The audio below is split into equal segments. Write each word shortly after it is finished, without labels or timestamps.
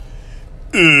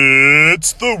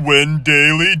It's the Win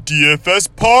Daily DFS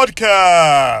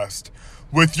podcast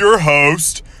with your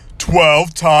host,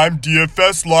 12-time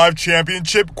DFS Live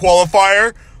Championship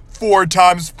qualifier, 4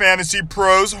 times Fantasy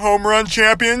Pros home run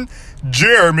champion,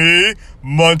 Jeremy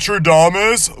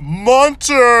Montradamus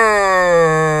Munter.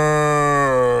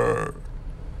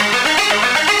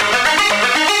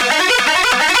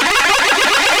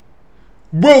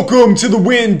 Welcome to the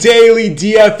Win Daily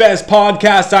DFS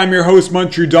podcast. I'm your host,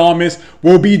 Montradamus.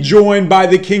 We'll be joined by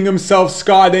the king himself,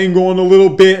 Scott Engel, in a little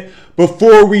bit.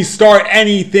 Before we start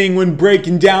anything when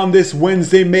breaking down this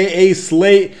Wednesday, May 8th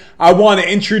slate, I want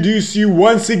to introduce you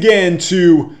once again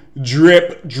to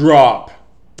Drip Drop.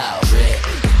 Good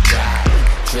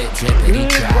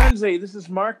Wednesday. This is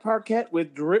Mark Parquette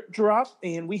with Drip Drop,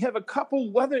 and we have a couple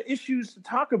weather issues to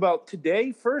talk about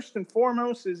today. First and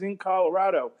foremost is in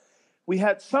Colorado. We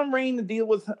had some rain to deal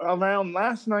with around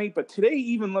last night, but today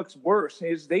even looks worse,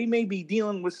 as they may be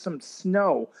dealing with some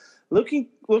snow. Look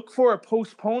for a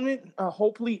postponement,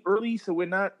 hopefully early, so we're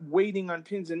not waiting on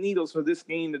pins and needles for this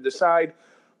game to decide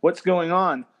what's going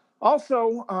on.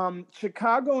 Also,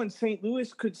 Chicago and St.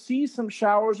 Louis could see some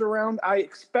showers around. I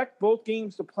expect both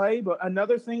games to play, but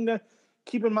another thing to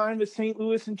keep in mind with St.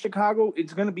 Louis and Chicago,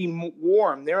 it's going to be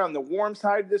warm. They're on the warm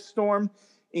side of this storm,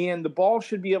 and the ball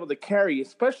should be able to carry,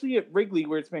 especially at Wrigley,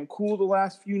 where it's been cool the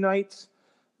last few nights.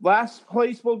 Last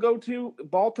place we'll go to,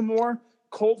 Baltimore.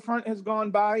 Cold front has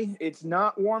gone by. It's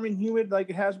not warm and humid like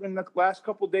it has been the last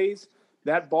couple of days.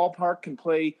 That ballpark can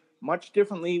play much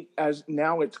differently, as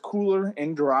now it's cooler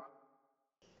and dry.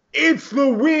 It's the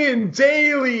Win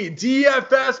Daily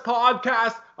DFS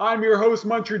podcast. I'm your host,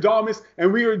 Montradamus,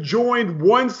 and we are joined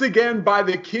once again by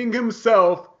the king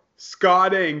himself,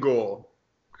 Scott Engel.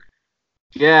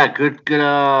 Yeah, good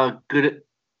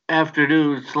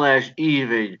afternoon /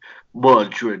 evening,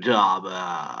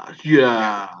 Montradamus.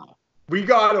 Yeah. We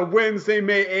got a Wednesday,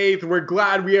 May 8th. We're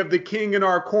glad we have the king in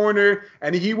our corner,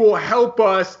 and he will help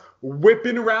us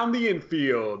whipping around the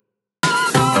infield.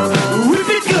 Whip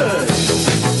it good!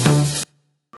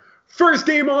 First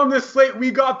game on this slate,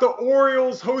 we got the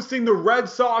Orioles hosting the Red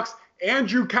Sox.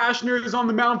 Andrew Cashner is on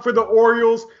the mound for the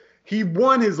Orioles. He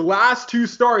won his last 2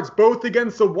 starts, both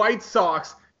against the White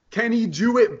Sox. Can he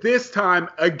do it this time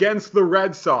against the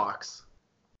Red Sox?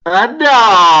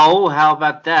 No. How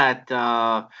about that?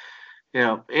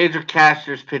 Andrew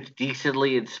Cashner's pitched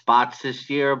decently in spots this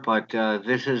year, but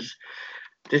this is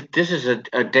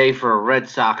a day for a Red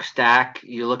Sox stack.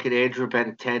 You look at Andrew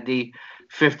Benintendi,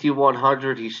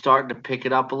 5,100. He's starting to pick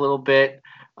it up a little bit.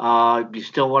 You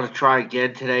still want to try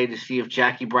again today to see if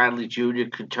Jackie Bradley Jr.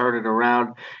 can turn it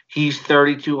around. He's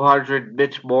 3,200.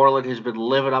 Mitch Moreland has been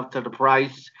living up to the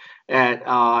price at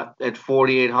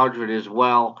 4,800 as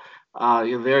well.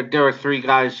 There are 3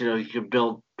 guys you can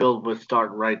build with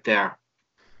starting right there.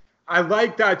 I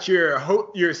like that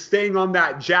you're staying on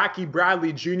that Jackie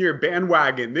Bradley Jr.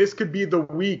 bandwagon. This could be the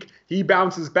week he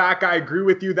bounces back. I agree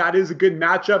with you. That is a good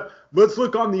matchup. Let's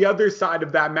look on the other side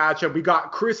of that matchup. We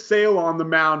got Chris Sale on the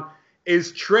mound.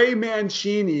 Is Trey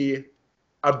Mancini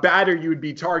a batter you would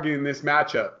be targeting in this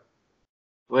matchup?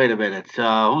 Wait a minute.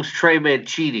 Who's Trey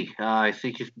Mancini? I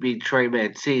think it's be Trey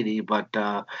Mancini, but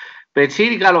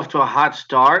Mancini got off to a hot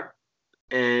start,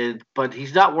 but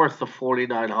he's not worth the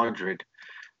 4,900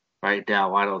 right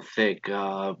now. I don't think.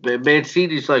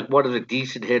 Mancini's like one of the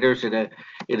decent hitters in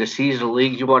a seasonal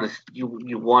league. You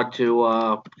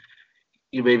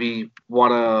maybe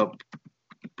want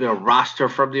to roster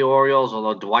from the Orioles,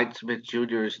 although Dwight Smith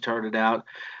Jr. is turning out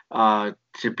to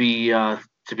be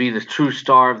the true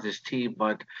star of this team.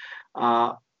 But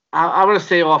I'm going to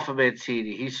stay off of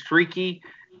Mancini. He's streaky,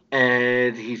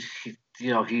 and he's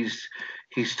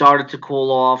started to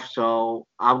cool off. So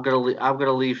I'm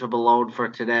gonna leave him alone for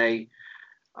today.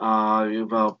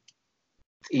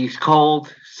 He's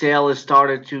cold. Sale has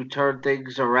started to turn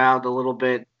things around a little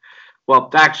bit. Well,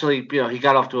 actually, he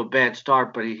got off to a bad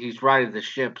start, but he's riding the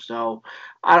ship. So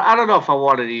I don't know if I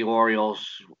wanted the Orioles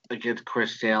against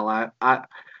Chris Sale.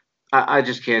 I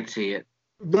just can't see it.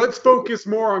 Let's focus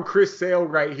more on Chris Sale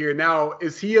right here. Now,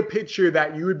 is he a pitcher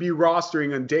that you would be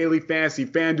rostering on Daily Fantasy,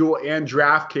 FanDuel, and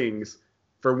DraftKings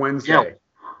for Wednesday? Yeah,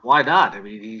 why not? I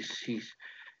mean, he's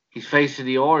facing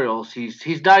the Orioles. He's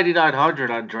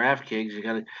 9,900 on DraftKings.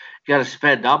 You gotta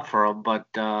spend up for him, but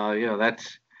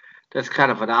that's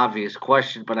kind of an obvious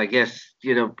question. But I guess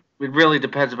it really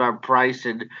depends on price,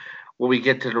 and when we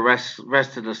get to the rest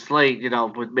of the slate,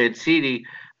 with Mancini.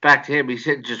 Back to him, he's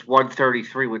hitting just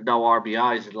 133 with no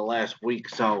RBIs in the last week.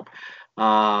 So,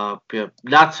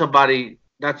 not somebody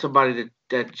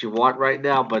that you want right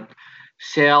now, but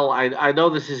Sale, I know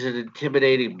this is an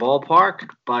intimidating ballpark,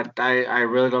 but I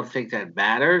really don't think that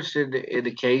matters in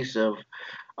the case of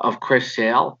Chris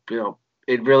Sale.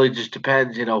 It really just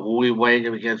depends, who we weighing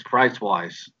him against price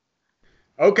wise.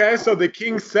 Okay, so the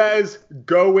king says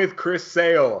go with Chris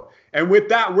Sale. And with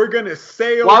that, we're going to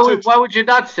sail Why would you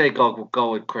not say go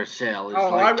with Chris Sale?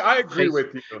 I agree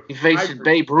with you. He facing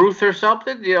Babe Ruth or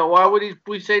something? Why would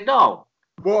we say no?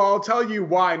 Well, I'll tell you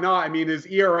why not. I mean, his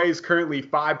ERA is currently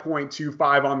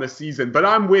 5.25 on the season, but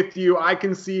I'm with you. I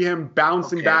can see him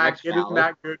bouncing back, getting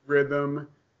that good rhythm.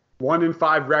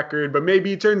 1-5 record, but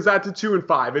maybe he turns that to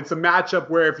 2-5. It's a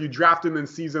matchup where if you draft him in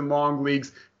season-long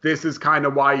leagues, this is kind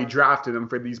of why you drafted him,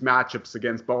 for these matchups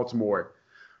against Baltimore.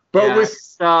 But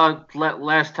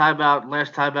last time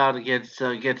out against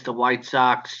the White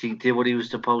Sox, he did what he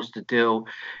was supposed to do.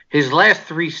 His last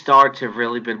 3 starts have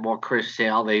really been more Chris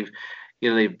Sale. They've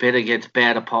been against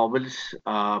bad opponents,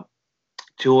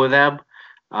 2 of them.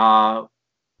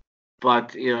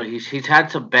 But he's had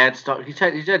some bad starts. He's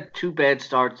had 2 bad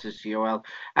starts this year. Well,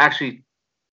 actually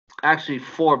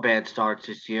 4 bad starts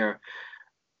this year.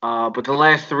 But the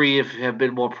last 3 have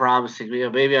been more promising.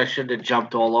 Maybe I shouldn't have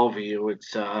jumped all over you.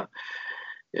 But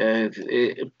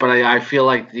I feel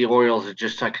like the Orioles are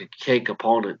just like a cake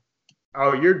opponent.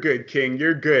 Oh, you're good, King.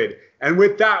 You're good. And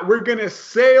with that, we're going to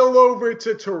sail over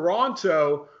to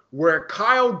Toronto, where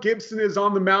Kyle Gibson is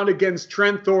on the mound against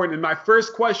Trent Thornton. And my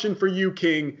first question for you,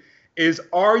 King, is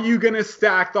are you going to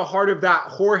stack the heart of that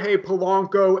Jorge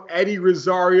Polanco, Eddie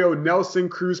Rosario, Nelson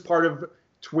Cruz part of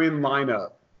Twin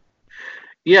lineup?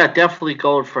 Yeah, definitely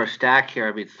going for a stack here.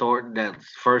 I mean, Thornton, that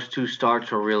first 2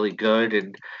 starts were really good.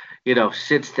 And,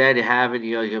 since then you have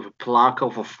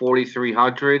Polanco for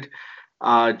 4,300.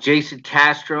 Jason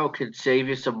Castro can save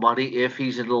you some money if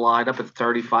he's in the lineup at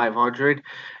 3,500.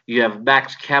 You have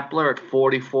Max Kepler at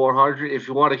 4,400. If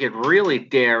you want to get really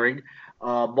daring,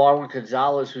 Marwin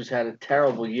Gonzalez, who's had a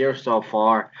terrible year so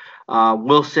far,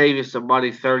 will save you some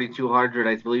money, 3,200.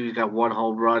 I believe he's got 1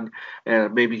 home run,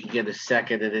 and maybe he can get a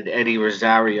second. And then Eddie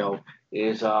Rosario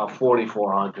is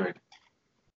 4,400.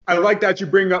 I like that you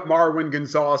bring up Marwin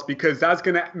Gonzalez, because that's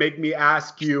going to make me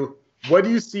ask you, what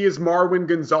do you see as Marwin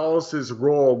Gonzalez's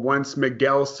role once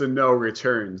Miguel Sano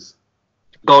returns?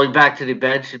 Going back to the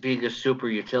bench and being a super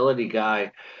utility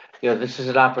guy. This is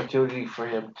an opportunity for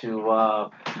him to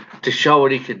show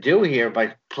what he can do here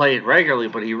by playing regularly,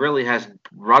 but he really hasn't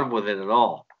run with it at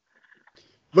all.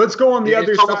 Let's go on the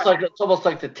other side. It's almost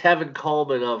like the Tevin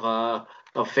Coleman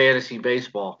of fantasy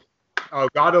baseball. Oh,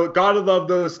 gotta love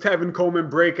those Tevin Coleman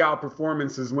breakout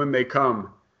performances when they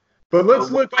come. But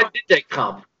let's look. When did they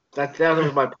come? That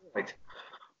was my point.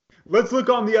 Let's look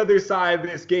on the other side of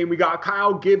this game. We got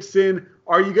Kyle Gibson.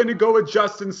 Are you going to go with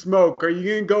Justin Smoak? Are you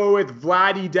going to go with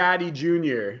Vladdy Daddy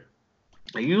Jr.?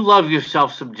 You love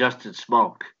yourself some Justin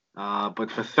Smoak,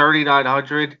 but for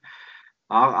 3,900,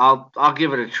 I'll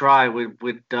give it a try. With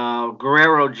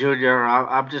Guerrero Jr.,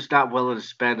 I'm just not willing to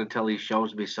spend until he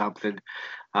shows me something.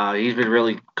 He's been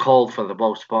really cold for the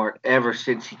most part ever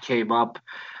since he came up.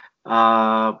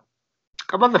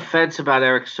 I'm on the fence about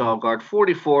Eric Sogard.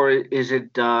 44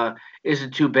 isn't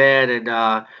too bad,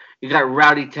 and you got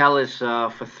Rowdy Tellez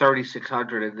for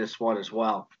 3,600 in this one as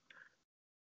well.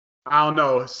 I don't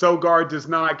know. Sogard does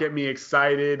not get me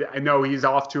excited. I know he's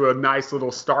off to a nice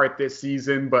little start this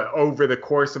season, but over the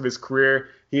course of his career,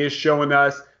 he has shown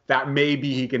us that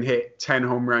maybe he can hit 10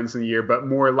 home runs in a year, but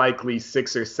more likely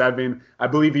 6 or 7. I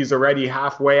believe he's already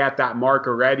halfway at that mark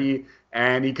already,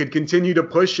 and he could continue to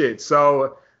push it.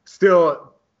 So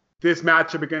still, this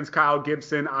matchup against Kyle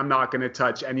Gibson, I'm not going to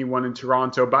touch anyone in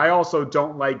Toronto, but I also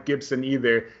don't like Gibson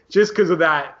either, just because of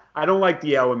that. I don't like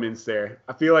the elements there.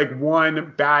 I feel like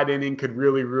one bad inning could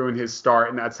really ruin his start,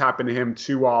 and that's happened to him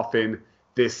too often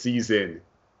this season.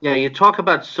 Yeah, you talk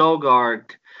about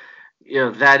Sogard,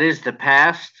 that is the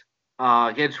past.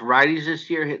 Against righties this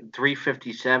year, hitting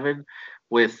 357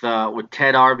 with 10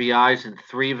 RBIs and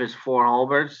 3 of his 4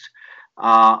 homers.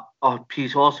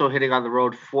 He's also hitting on the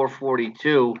road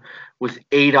 442 with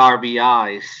 8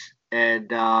 RBIs. And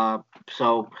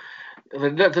so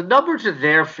the numbers are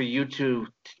there for you to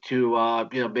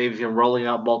maybe if you're rolling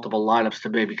out multiple lineups to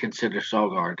maybe consider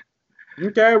Sogard.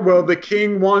 Okay, well, the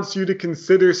king wants you to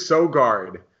consider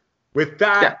Sogard. With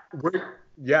that,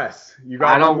 yes, you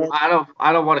got.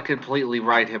 I don't want to completely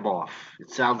write him off. It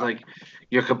sounds like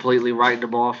you're completely writing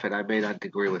him off, and I may not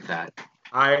agree with that.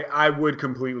 I would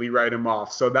completely write him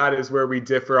off. So that is where we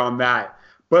differ on that.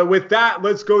 But with that,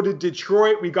 let's go to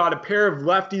Detroit. We got a pair of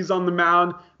lefties on the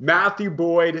mound, Matthew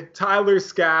Boyd, Tyler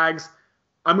Skaggs.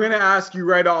 I'm going to ask you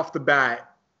right off the bat.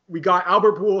 We got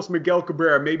Albert Pujols, Miguel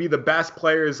Cabrera, maybe the best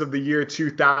players of the year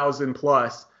 2000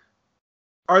 plus.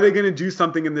 Are they going to do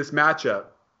something in this matchup?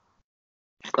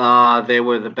 They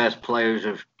were the best players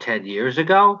of 10 years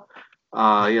ago.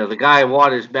 The guy I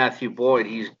want is Matthew Boyd.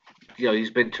 He's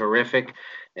been terrific,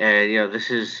 and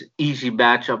this is easy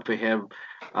matchup for him.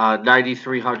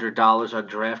 $9,300 on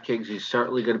DraftKings. He's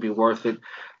certainly going to be worth it.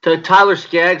 Tyler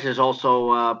Skaggs has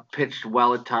also pitched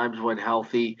well at times when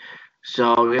healthy.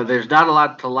 So there's not a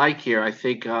lot to like here. I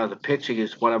think the pitching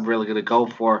is what I'm really going to go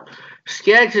for.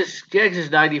 Skaggs is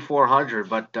 9,400,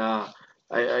 but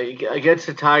against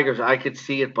the Tigers, I could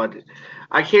see it, but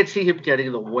I can't see him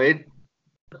getting the win.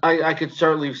 I could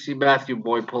certainly see Matthew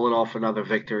Boyd pulling off another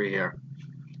victory here.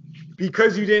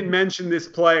 Because you didn't mention this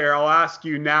player, I'll ask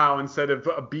you now instead of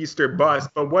a beast or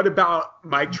bust. But what about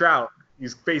Mike Trout?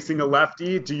 He's facing a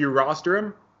lefty. Do you roster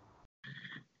him?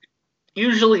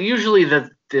 Usually the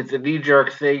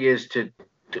knee-jerk thing is to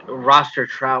roster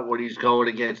Trout when he's going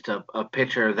against a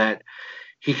pitcher that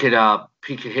he could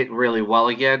hit really well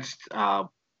against.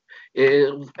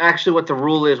 Actually, what the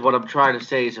rule is, what I'm trying to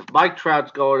say is, if Mike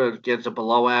Trout's going against a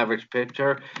below-average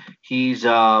pitcher, he's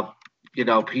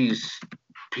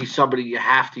somebody you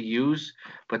have to use.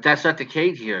 But that's not the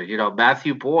case here.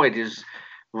 Matthew Boyd is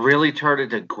really turned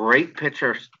into a great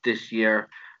pitcher this year.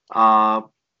 So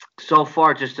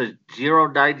far, just a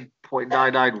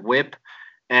 0.99 WHIP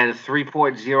and a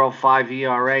 3.05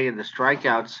 ERA, and the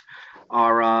strikeouts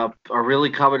are really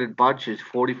coming in bunches.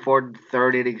 44 and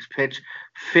third innings pitch,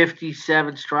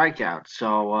 57 strikeouts.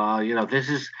 So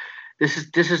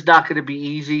this is not going to be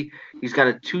easy. He's got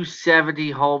a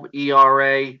 2.70 home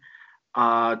ERA.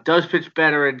 Does pitch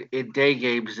better in day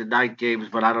games than night games,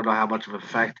 but I don't know how much of an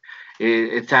effect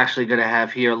it's actually going to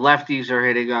have here. Lefties are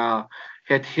hitting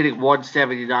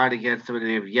 179 against him, and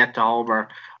they have yet to homer.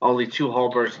 Only 2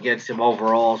 homers against him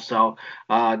overall. So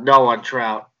no on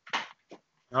Trout.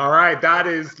 All right, that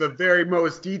is the very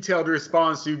most detailed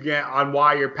response you get on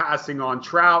why you're passing on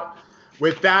Trout.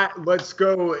 With that, let's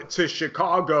go to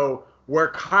Chicago, where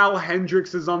Kyle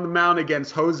Hendricks is on the mound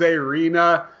against Jose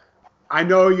Urena. I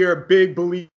know you're a big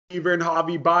believer in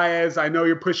Javi Baez. I know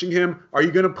you're pushing him. Are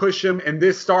you going to push him in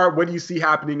this start? What do you see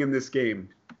happening in this game?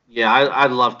 Yeah,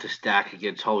 I'd love to stack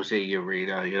against Jose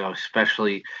Urena,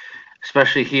 especially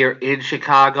here in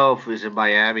Chicago. If it was in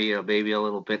Miami, maybe a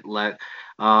little bit less.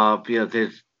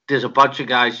 There's a bunch of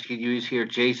guys you can use here.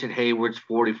 Jason Hayward's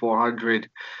 4,400.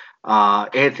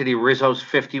 Anthony Rizzo's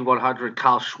 5,100.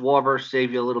 Kyle Schwarber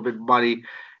save you a little bit of money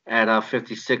at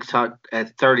 5,600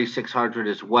 at 3,600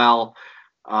 as well.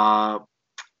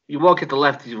 You won't get the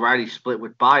lefty righty split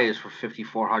with Baez for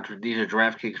 5,400. These are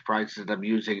DraftKings prices that I'm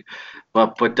using,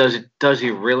 but does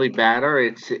he really matter?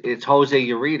 It's Jose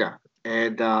Urena,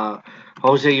 and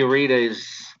Jose Urena is.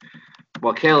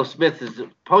 Well, Caleb Smith is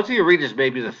Jose Urena is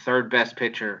maybe the third best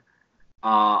pitcher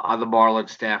on the Marlins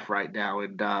staff right now,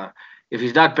 and if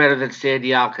he's not better than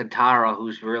Sandy Alcantara,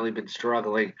 who's really been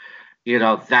struggling,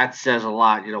 that says a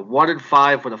lot.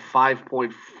 1-5 with a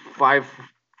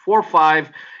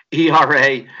 5.545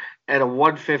 ERA and a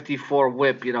 154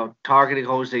 WHIP. Targeting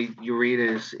Jose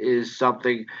Urena is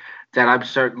something that I'm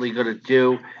certainly going to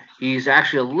do. He's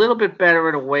actually a little bit better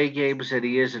in away games than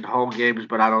he is in home games,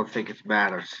 but I don't think it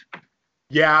matters.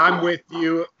 Yeah, I'm with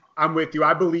you.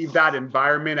 I believe that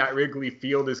environment at Wrigley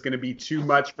Field is going to be too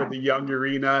much for the young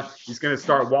Urena. He's going to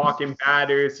start walking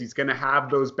batters. He's going to have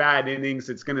those bad innings.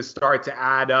 It's going to start to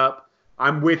add up.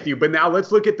 I'm with you. But now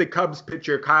let's look at the Cubs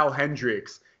pitcher, Kyle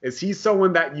Hendricks. Is he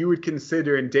someone that you would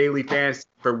consider in daily fantasy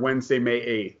for Wednesday, May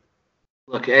 8th?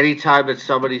 Look, anytime that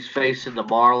somebody's facing the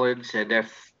Marlins and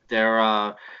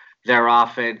their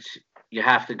offense, you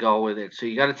have to go with it. So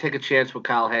you got to take a chance with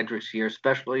Kyle Hendricks here,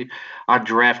 especially on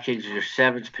DraftKings. Your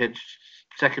second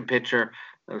pitcher.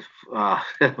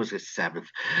 That was his seventh.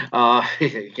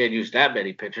 You can't use that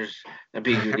many pitchers. That'd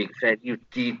be a unique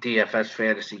DFS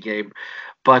fantasy game.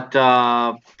 But 2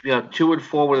 and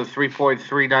 4 with a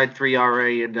 3.393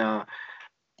 RA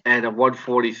and a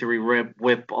 143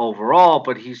 whip overall.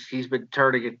 But he's been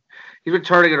turning it. He's been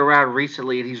turning it around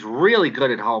recently, and he's really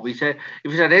good at home. He said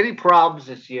if he's had any problems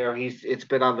this year, it's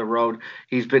been on the road.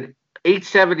 He's been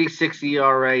 8.76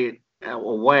 ERA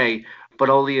away,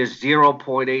 but only a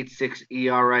 0.86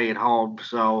 ERA at home.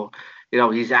 So,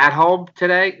 he's at home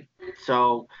today.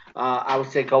 So I would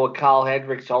say go with Kyle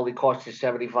Hendricks. Only costs you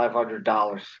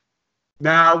 $7,500.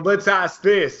 Now, let's ask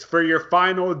this. For your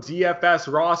final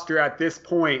DFS roster at this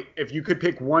point, if you could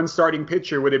pick one starting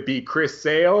pitcher, would it be Chris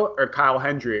Sale or Kyle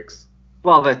Hendricks?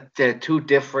 Well, they're two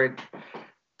different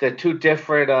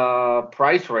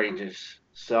price ranges.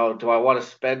 So do I want to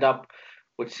spend up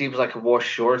what seems like a more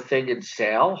sure thing in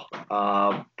Sale?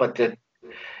 But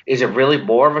is it really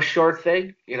more of a sure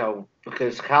thing?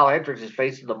 Because Kyle Hendricks is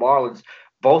facing the Marlins,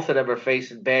 both of them are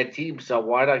facing bad teams. So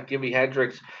why not give me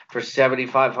Hendricks for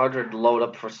 7,500 and load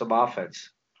up for some offense?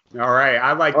 All right,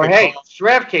 I like Or the hey, call.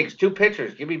 DraftKings, 2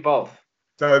 pitchers. Give me both.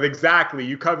 So exactly,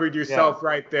 you covered yourself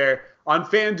right there. On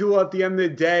FanDuel, at the end of the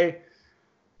day,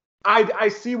 I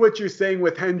see what you're saying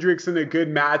with Hendricks in a good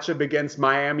matchup against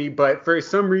Miami, but for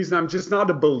some reason, I'm just not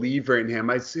a believer in him.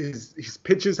 His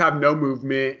pitches have no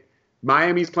movement.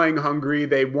 Miami's playing hungry.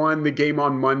 They won the game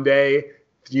on Monday.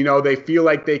 You know, they feel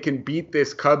like they can beat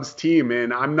this Cubs team,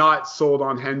 and I'm not sold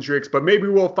on Hendricks, but maybe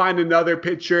we'll find another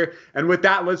pitcher. And with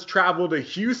that, let's travel to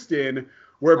Houston,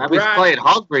 where Miami's playing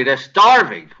hungry. They're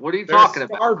starving. What are you talking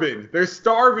about? They're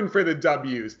starving for the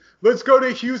W's. Let's go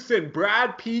to Houston.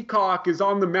 Brad Peacock is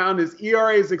on the mound. His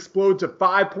ERAs explode to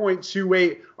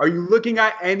 5.28. Are you looking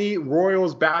at any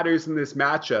Royals batters in this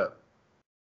matchup?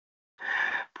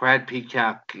 Brad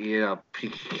Peacock, he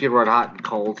can run hot and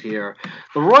cold here.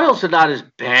 The Royals are not as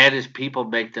bad as people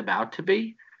make them out to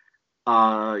be.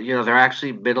 They're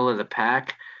actually middle of the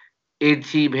pack in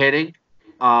team hitting.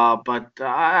 But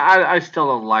I still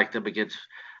don't like them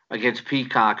against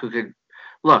Peacock, who could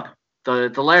look. The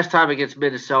last time against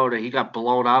Minnesota, he got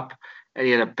blown up and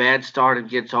he had a bad start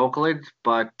against Oakland.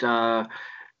 But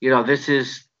this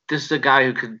is a guy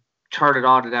who can turn it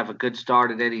on and have a good start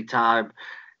at any time.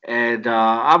 And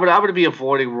I'm gonna be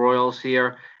avoiding Royals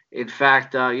here. In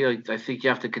fact, I think you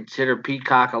have to consider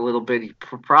Peacock a little bit. He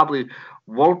probably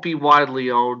won't be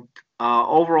widely owned.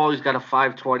 Overall, he's got a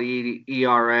 5.28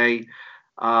 ERA.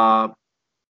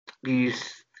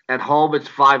 He's at home. It's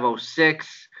 5.06.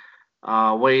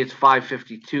 Away it's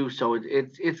 5.52. So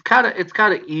it's kind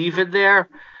of even there.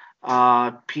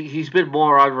 He's been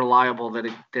more unreliable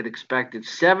than expected.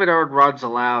 7 earned runs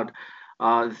allowed.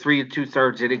 3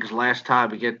 2/3 innings last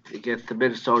time against the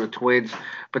Minnesota Twins,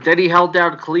 but then he held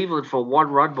down Cleveland for 1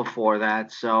 run before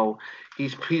that. So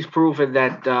he's proven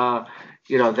that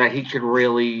that he can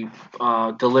really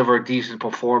deliver a decent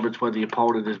performance when the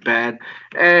opponent is bad,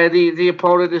 and the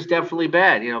opponent is definitely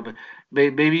bad. But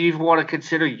maybe you even want to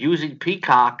consider using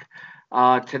Peacock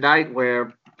tonight,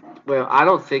 where I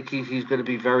don't think he's going to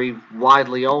be very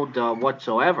widely owned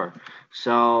whatsoever.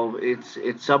 So it's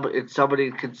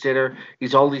somebody to consider.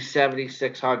 He's only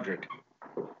 7,600.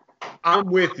 I'm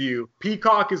with you.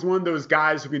 Peacock is one of those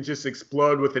guys who can just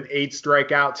explode with an 8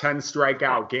 strikeout, 10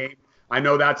 strikeout game. I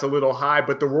know that's a little high,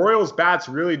 but the Royals bats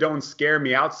really don't scare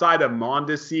me. Outside of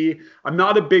Mondesi, I'm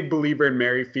not a big believer in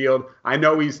Merrifield. I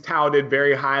know he's touted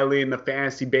very highly in the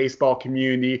fantasy baseball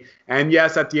community. And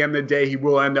yes, at the end of the day, he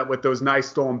will end up with those nice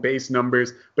stolen base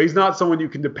numbers, but he's not someone you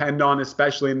can depend on,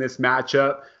 especially in this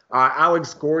matchup.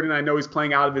 Alex Gordon, I know he's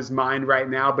playing out of his mind right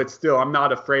now, but still, I'm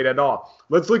not afraid at all.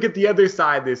 Let's look at the other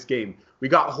side of this game. We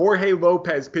got Jorge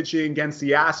Lopez pitching against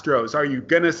the Astros. Are you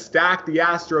going to stack the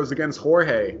Astros against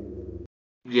Jorge?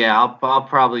 Yeah, I'll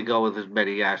probably go with as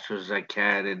many Astros as I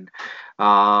can. And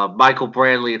Michael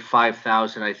Brantley at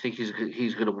 5,000, I think he's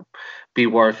going to be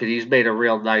worth it. He's made a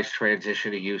real nice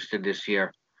transition to Houston this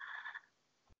year.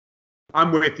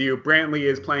 I'm with you. Brantley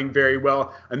is playing very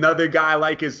well. Another guy I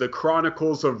like is the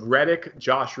Chronicles of Reddick,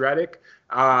 Josh Reddick.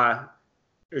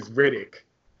 It's Riddick.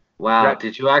 Wow,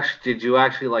 Did you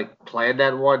actually like plan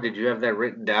that one? Did you have that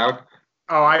written down?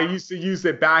 Oh, I used to use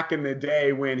it back in the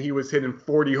day when he was hitting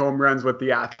 40 home runs with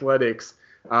the Athletics.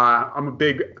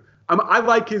 I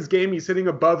like his game. He's hitting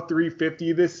above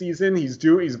 350 this season. He's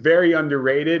very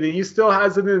underrated, and he still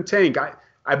has it in the tank.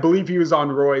 I believe he was on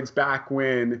roids back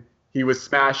when he was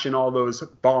smashing all those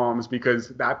bombs because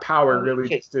that power really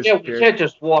disappeared. Yeah, we can't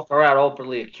just walk around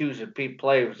openly accusing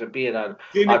players of being on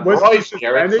roids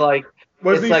here.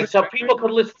 It's like some people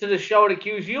could listen to the show and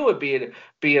accuse you of being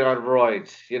on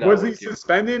roids. Was he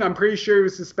suspended? I'm pretty sure he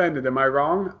was suspended. Am I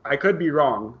wrong? I could be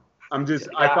wrong.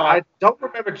 I don't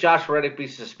remember Josh Reddick being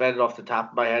suspended off the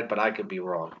top of my head, but I could be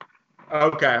wrong.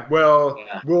 Okay, well,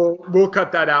 we'll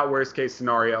cut that out. Worst case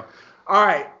scenario. All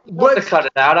right, let's cut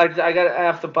it out. I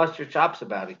have to bust your chops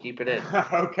about it. Keep it in.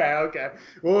 Okay.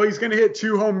 Well, he's gonna hit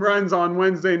 2 home runs on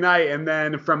Wednesday night, and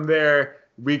then from there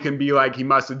we can be like he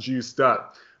must have juiced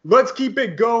up. Let's keep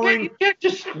it going. You can't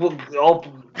just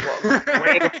open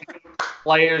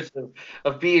players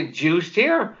of being juiced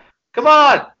here. Come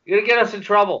on, you're gonna get us in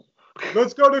trouble.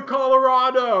 Let's go to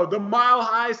Colorado, the Mile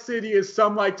High City, as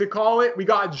some like to call it. We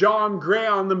got John Gray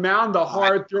on the mound, the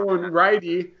hard-throwing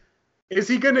righty. Is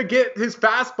he going to get his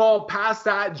fastball past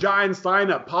that Giants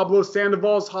lineup? Pablo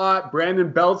Sandoval's hot.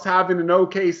 Brandon Belt's having an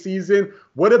okay season.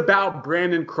 What about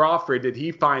Brandon Crawford? Did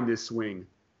he find his swing?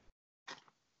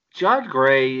 John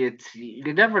Gray,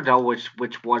 you never know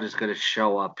which one is going to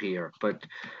show up here. But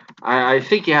I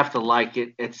think you have to like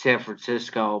it at San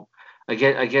Francisco.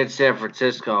 Against San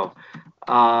Francisco.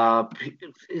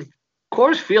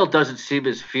 Coors Field doesn't seem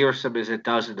as fearsome as it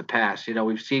does in the past.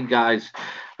 We've seen guys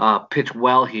pitch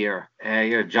well here.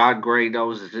 John Gray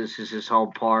knows that this is his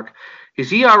home park.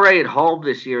 His ERA at home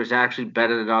this year is actually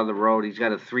better than on the road. He's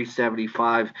got a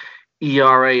 3.75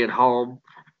 ERA at home.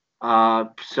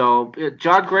 So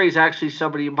John Gray is actually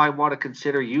somebody you might want to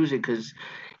consider using because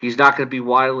he's not going to be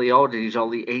widely owned and he's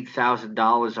only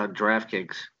 $8,000 on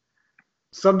DraftKings.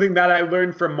 Something that I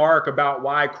learned from Mark about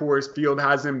why Coors Field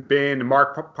hasn't been,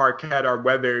 Mark Parquet, our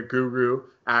weather guru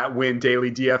at Win Daily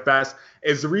DFS,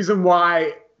 is the reason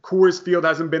why Coors Field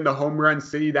hasn't been the home run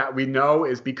city that we know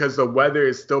is because the weather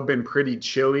has still been pretty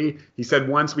chilly. He said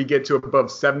once we get to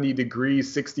above 70 degrees,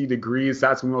 60 degrees,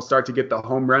 that's when we'll start to get the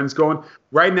home runs going.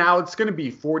 Right now, it's going to be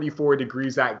 44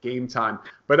 degrees at game time.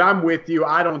 But I'm with you.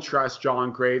 I don't trust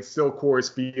John Gray. It's still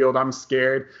Coors Field. I'm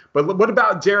scared. But what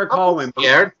about Derek Holland?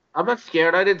 I'm not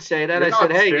scared. I didn't say that. You're I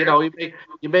said, hey, scared.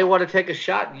 you may want to take a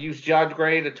shot and use John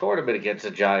Gray in a tournament against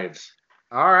the Giants.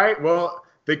 All right. Well,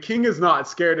 the King is not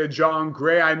scared of John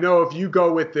Gray. I know if you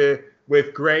go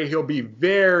with Gray, he'll be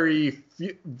very,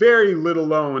 very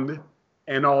little owned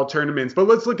in all tournaments. But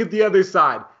let's look at the other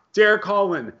side. Derek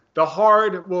Holland,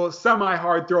 the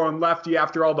semi-hard throwing lefty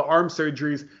after all the arm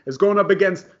surgeries, is going up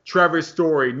against Trevor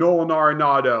Story, Nolan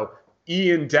Arenado,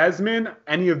 Ian Desmond.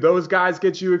 Any of those guys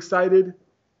get you excited?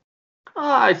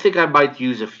 I think I might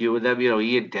use a few of them.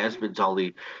 Ian Desmond's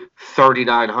only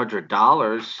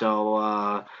 $3,900,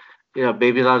 so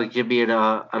maybe that'll give me an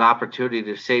opportunity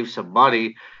to save some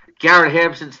money. Garrett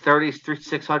Hampson's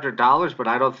 $3,600, but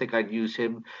I don't think I'd use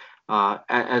him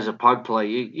as a punt play.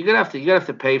 You're gonna have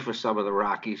to pay for some of the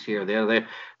Rockies here.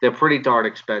 They're pretty darn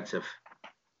expensive.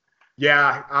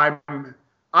 Yeah,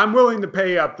 I'm willing to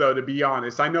pay up though. To be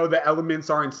honest, I know the elements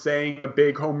aren't saying a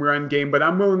big home run game, but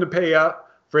I'm willing to pay up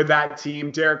for that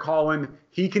team. Derek Holland,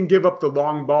 he can give up the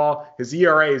long ball. His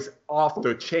ERA is off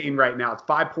the chain right now. It's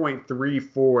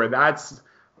 5.34. That's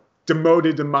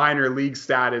demoted to minor league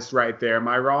status right there. Am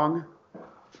I wrong?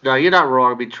 No, you're not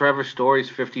wrong. I mean, Trevor Story's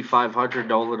 5,500,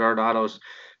 Nolan Arenado's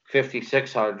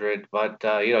 5,600. But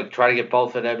try to get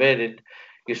both of them in, and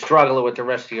you're struggling with the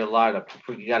rest of your lineup.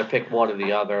 You got to pick one or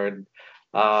the other. And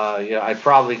I'd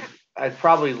probably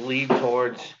lean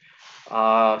towards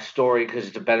Story because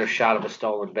it's a better shot of a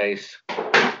stolen base.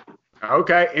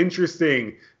 Okay,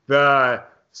 interesting. The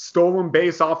stolen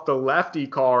base off the lefty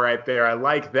call right there. I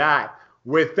like that.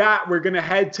 With that, we're going to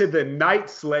head to the night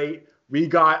slate. We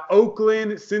got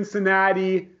Oakland,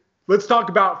 Cincinnati. Let's talk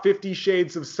about 50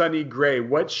 Shades of Sonny Gray.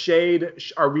 What shade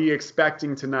are we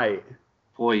expecting tonight?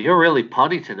 Boy, you're really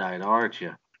punny tonight, aren't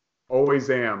you? Always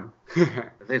am.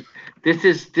 This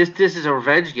is a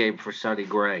revenge game for Sonny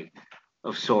Gray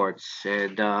of sorts.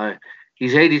 And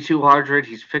he's 8,200.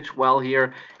 He's pitched well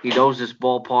here. He knows this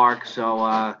ballpark.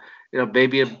 So,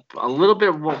 maybe a little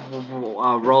bit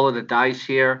rolling the dice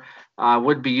here.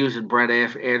 Wouldn't be using Brett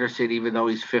Anderson, even though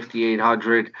he's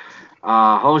 5,800.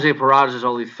 Jose Peraza is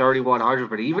only 3,100,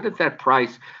 but even at that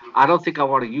price, I don't think I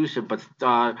want to use him. But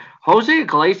Jose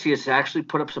Iglesias actually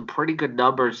put up some pretty good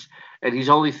numbers, and he's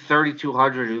only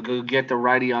 3,200. You can get the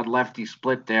righty on lefty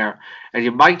split there, and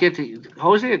you might get to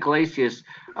Jose Iglesias.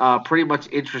 Pretty much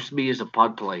interests me as a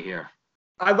punt play here.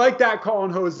 I like that call on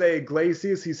Jose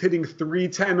Iglesias. He's hitting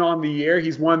 310 on the year.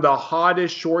 He's one of the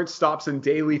hottest shortstops in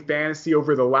daily fantasy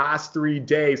over the last 3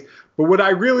 days. But what I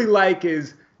really like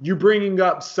is you bringing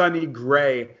up Sonny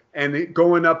Gray and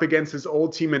going up against his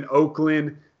old team in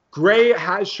Oakland. Gray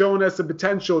has shown us the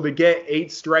potential to get 8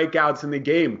 strikeouts in the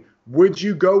game. Would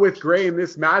you go with Gray in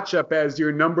this matchup as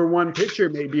your number one pitcher,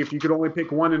 maybe, if you could only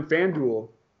pick one in FanDuel?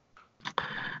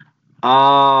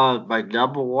 My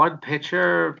number one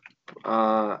pitcher,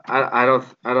 I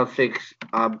don't think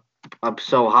I'm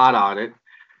so hot on it.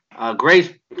 Gray's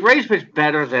pitched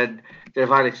better than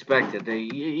I'd expected.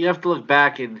 You have to look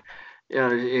back and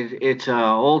it's an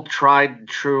old tried and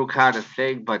true kind of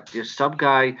thing, but just some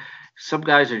guys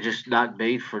are just not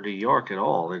made for New York at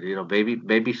all. And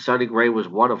maybe Sonny Gray was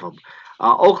one of them.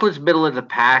 Oakland's middle of the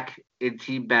pack in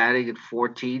team batting at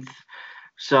 14th.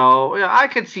 So I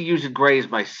could see using Gray as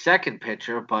my second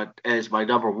pitcher, but as my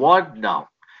number one, no.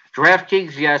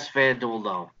 DraftKings, yes. FanDuel,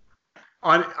 no.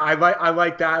 I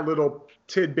like that little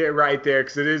tidbit right there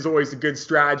because it is always a good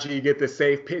strategy. You get the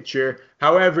safe pitcher.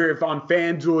 However, if on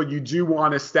FanDuel you do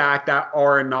want to stack that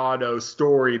Arenado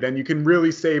Story, then you can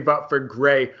really save up for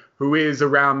Gray, who is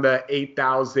around the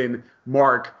 8,000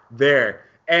 mark there.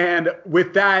 And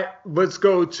with that, let's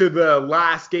go to the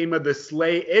last game of the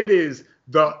slate. It is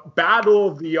the battle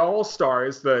of the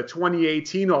All-Stars, the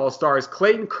 2018 All-Stars.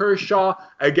 Clayton Kershaw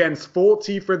against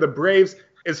Folty for the Braves.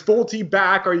 Is Folty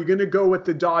back? Are you going to go with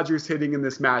the Dodgers hitting in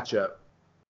this matchup?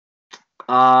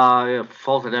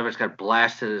 Fulton Evans got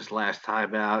blasted his last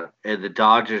time out, and the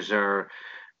Dodgers are,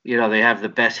 they have the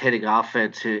best hitting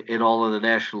offense in all of the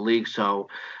National League. So,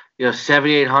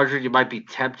 7,800, you might be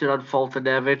tempted on Fulton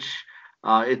Evans.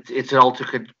 It's an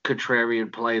ultra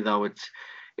contrarian play, though.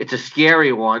 It's a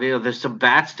scary one. There's some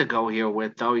bats to go here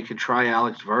with, though. You can try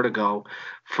Alex Vertigo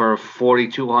for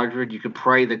 4,200. You can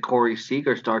pray that Corey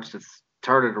Seager starts to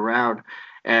turn it around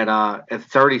at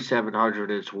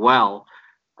 3,700 as well.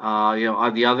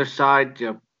 On the other side,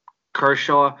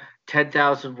 Kershaw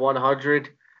 10,100.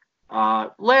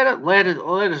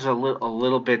 Atlanta's a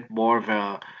little bit more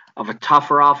of a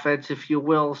tougher offense, if you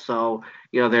will. So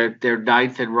they're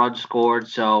ninth in runs scored.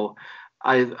 So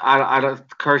I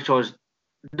don't. Kershaw is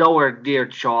nowhere near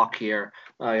chalk here.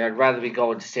 I'd rather be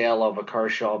going Sale over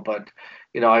Kershaw, but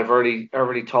I've already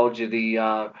told you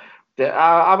I'm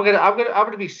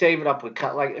gonna be saving up with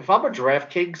like if I'm a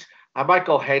DraftKings, I might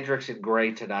go Hendricks and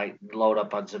Gray tonight and load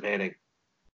up on some hitting.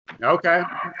 Okay,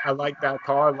 I like that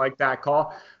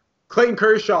call. Clayton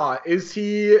Kershaw, is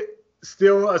he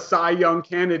still a Cy Young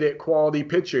candidate quality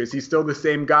pitcher? Is he still the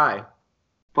same guy?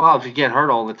 Well, if you get hurt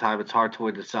all the time, it's hard to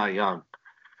win the Cy Young.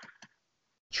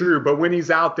 True, but when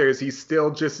he's out there, is he still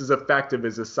just as effective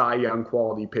as a Cy Young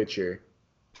quality pitcher?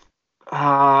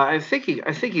 I think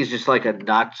he's just like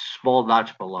a small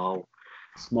notch below.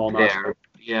 Small notch.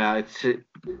 Yeah,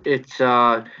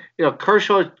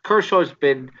 Kershaw's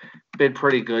been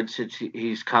pretty good since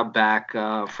he's come back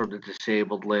from the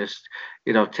disabled list.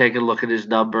 Take a look at his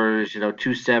numbers.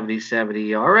 2.77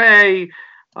 ERA.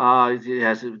 He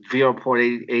has a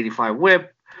 0.85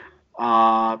 WHIP.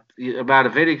 The amount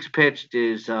of innings pitched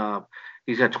is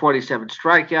he's got 27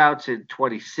 strikeouts and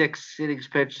 26 innings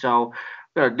pitched. So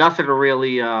nothing to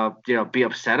really be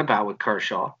upset about with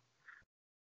Kershaw.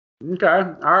 Okay.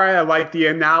 All right. I like the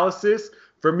analysis.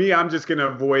 For me, I'm just going to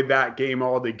avoid that game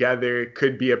altogether. It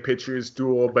could be a pitcher's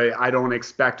duel, but I don't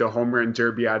expect a home run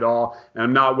derby at all. And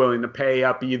I'm not willing to pay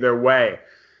up either way.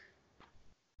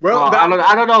 Well, I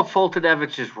don't know if Fulton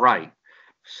Evans is right.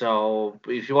 So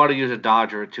if you want to use a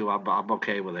Dodger or two, I'm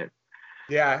okay with it.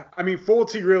 Yeah, I mean,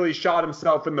 Fulton really shot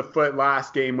himself in the foot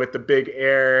last game with the big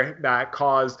error that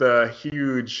caused a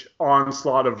huge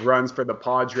onslaught of runs for the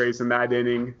Padres in that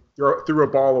inning. Threw a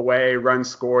ball away, runs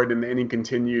scored, and the inning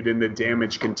continued, and the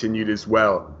damage continued as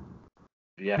well.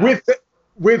 Yeah.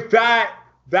 With that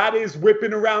is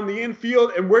whipping around the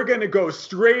infield, and we're going to go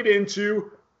straight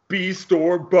into Beast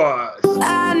or Bust.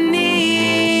 I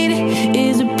need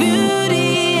is a beauty.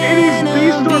 It is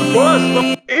Beast or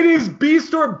Bust. It is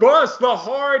Beast or Bust, the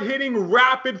hard-hitting,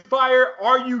 rapid-fire.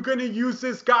 Are you going to use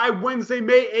this guy Wednesday,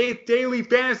 May 8th, Daily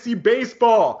Fantasy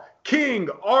Baseball? King,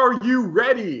 are you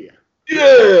ready?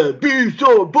 Yeah, Beast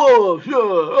or Bust. Yeah,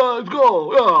 let's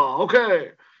go. Yeah,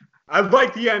 okay. I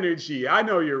like the energy. I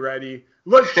know you're ready.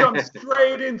 Let's jump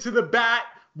straight into the bat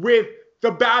with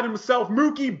the bat himself,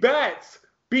 Mookie Betts.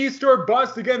 Beast or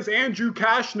Bust against Andrew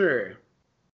Cashner.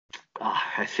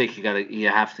 I think you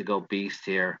have to go Beast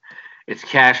here. It's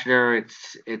Cashner.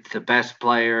 It's the best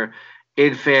player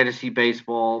in fantasy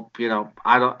baseball.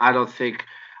 I don't think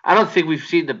we've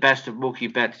seen the best of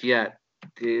Mookie Betts yet.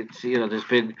 It's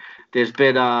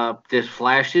there's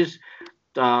flashes.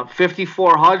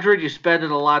 5,400. You're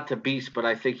spending a lot to Beast, but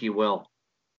I think you will.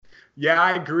 Yeah,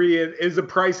 I agree. It is a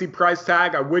pricey price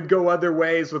tag. I would go other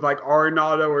ways with like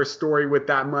Arenado or Story with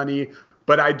that money,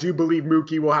 but I do believe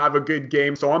Mookie will have a good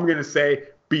game, so I'm gonna say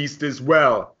Beast as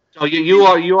well. So you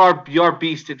are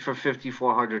beasted for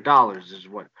 $5,400 is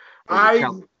what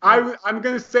I'm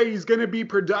gonna say he's gonna be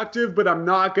productive, but I'm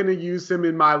not gonna use him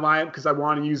in my lineup because I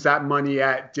want to use that money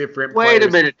at different. Wait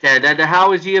a minute, Ted. And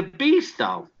how is he a beast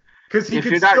though? Because he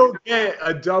could still get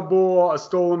a double, a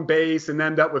stolen base, and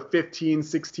end up with 15,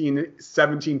 16,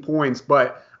 17 points.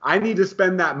 But I need to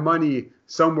spend that money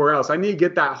somewhere else. I need to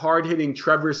get that hard-hitting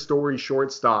Trevor Story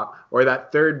shortstop or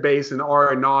that third base in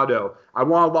Arenado. I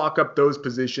want to lock up those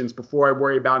positions before I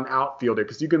worry about an outfielder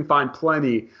because you can find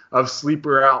plenty of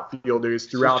sleeper outfielders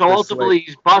throughout the slate. So ultimately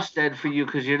he's busted for you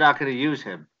because you're not going to use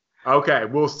him. Okay,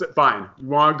 fine. You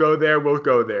want to go there, we'll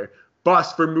go there.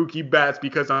 Bust for Mookie Betts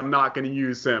because I'm not going to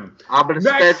use him. I'm going to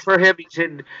spend for him.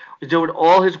 He's doing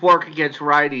all his work against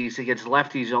righties. Against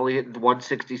lefties, only hitting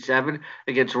 167.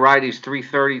 Against righties,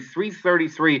 330,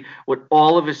 333 with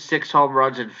all of his 6 home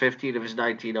runs and 15 of his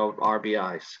 19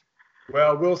 RBIs.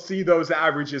 Well, we'll see those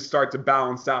averages start to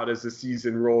balance out as the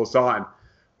season rolls on.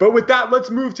 But with that, let's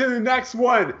move to the next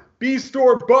one. Beast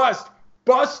or Bust.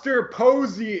 Buster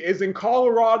Posey is in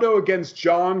Colorado against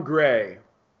John Gray.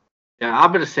 Yeah,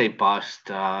 I'm going to say Bust.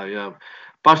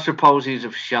 Buster Posey's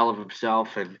a shell of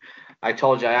himself, and I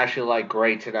told you I actually like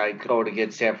Gray tonight going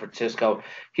against San Francisco.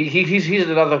 He's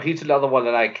another one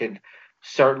that I could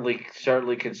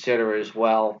certainly consider as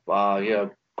well.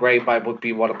 Gray would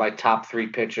be one of my top 3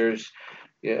 pitchers.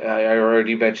 Yeah, I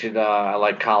already mentioned I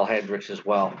like Kyle Hendricks as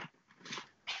well.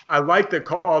 I like the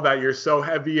call that you're so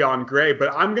heavy on Gray,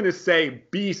 but I'm going to say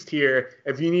Beast here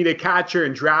if you need a catcher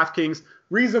in DraftKings.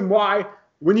 Reason why,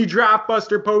 when you draft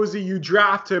Buster Posey, you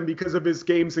draft him because of his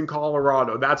games in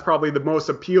Colorado. That's probably the most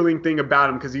appealing thing about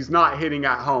him because he's not hitting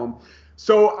at home.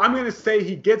 So I'm going to say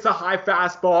he gets a high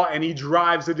fastball and he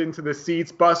drives it into the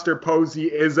seats. Buster Posey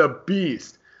is a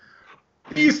beast.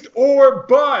 Beast or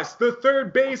bust, the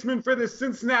third baseman for the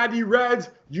Cincinnati Reds,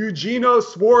 Eugenio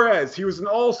Suarez. He was an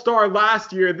all-star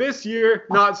last year. This year,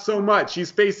 not so much. He's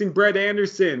facing Brett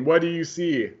Anderson. What do you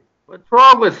see? What's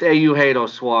wrong with Eugenio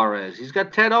Suarez? He's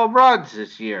got 10 home runs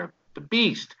this year. The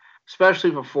beast,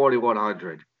 especially for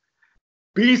 4,100.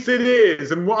 Beast it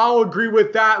is, and I'll agree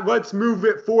with that. Let's move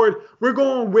it forward. We're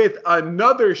going with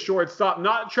another shortstop,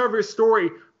 not Trevor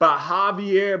Story, but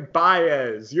Javier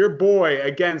Baez, your boy,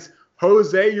 against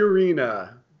Jose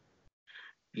Urena.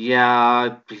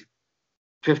 Yeah,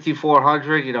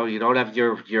 5,400. You don't have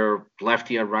your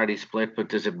lefty and righty split, but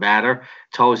does it matter?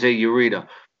 It's Jose Urena.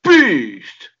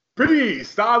 Beast!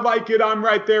 Beast! I like it. I'm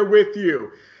right there with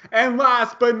you. And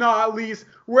last but not least,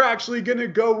 we're actually going to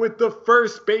go with the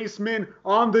first baseman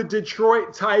on the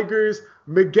Detroit Tigers,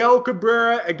 Miguel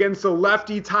Cabrera against the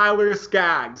lefty Tyler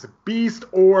Skaggs. Beast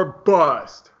or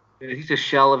bust? He's a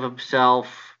shell of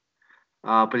himself.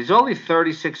 But he's only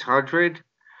 3,600.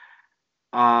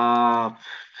 That's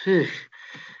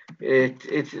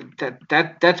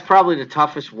probably the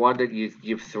toughest one that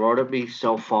you've thrown at me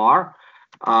so far.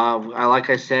 Like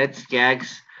I said,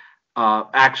 Skaggs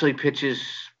actually pitches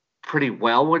pretty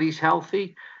well when he's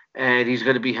healthy, and he's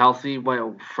going to be healthy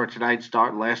for tonight's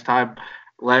start. Last time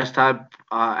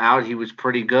out, he was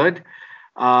pretty good.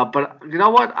 But you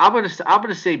know what? I'm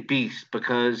gonna say beast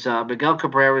because Miguel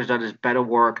Cabrera has done his better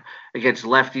work against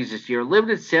lefties this year.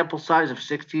 Limited sample size of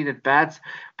 16 at bats,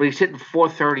 but he's hitting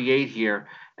 438 here.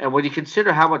 And when you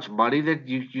consider how much money that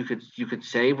you could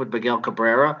save with Miguel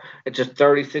Cabrera at just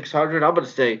 3,600, I'm gonna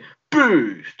say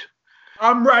beast.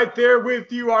 I'm right there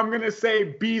with you. I'm gonna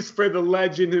say beast for the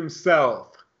legend himself.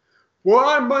 Well,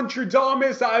 I'm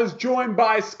Muntradamus. I was joined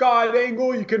by Scott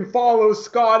Engel. You can follow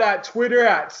Scott at Twitter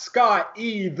at Scott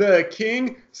E. the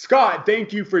King. Scott,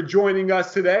 thank you for joining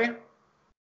us today.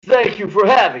 Thank you for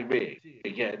having me. See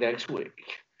you again next week.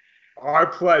 Our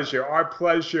pleasure. Our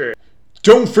pleasure.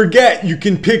 Don't forget, you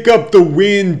can pick up the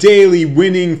Win Daily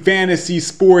Winning Fantasy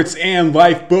Sports and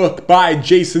Life book by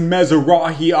Jason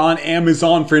Mezarahi on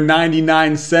Amazon for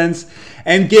 99 cents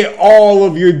and get all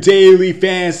of your daily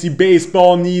fantasy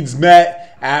baseball needs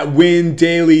met at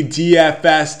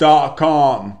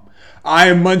windailydfs.com. I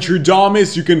am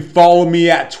Muntradamus. You can follow me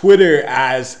at Twitter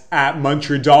as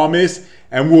 @Muntradamus,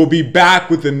 and we'll be back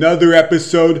with another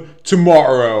episode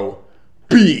tomorrow.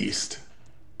 Beast!